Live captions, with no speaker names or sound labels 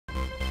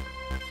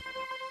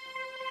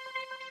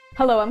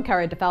Hello, I'm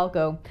Cara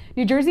DeFalco.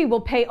 New Jersey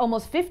will pay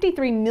almost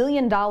 $53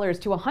 million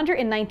to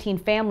 119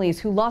 families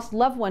who lost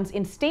loved ones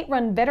in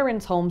state-run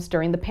veterans' homes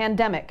during the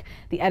pandemic.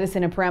 The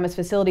Edison and Paramus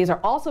facilities are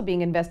also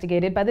being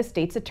investigated by the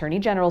state's Attorney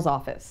General's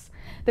office.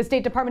 The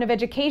State Department of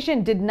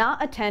Education did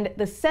not attend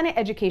the Senate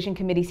Education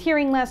Committee's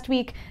hearing last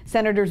week.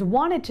 Senators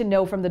wanted to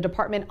know from the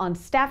department on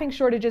staffing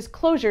shortages,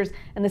 closures,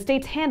 and the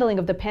state's handling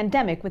of the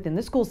pandemic within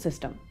the school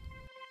system.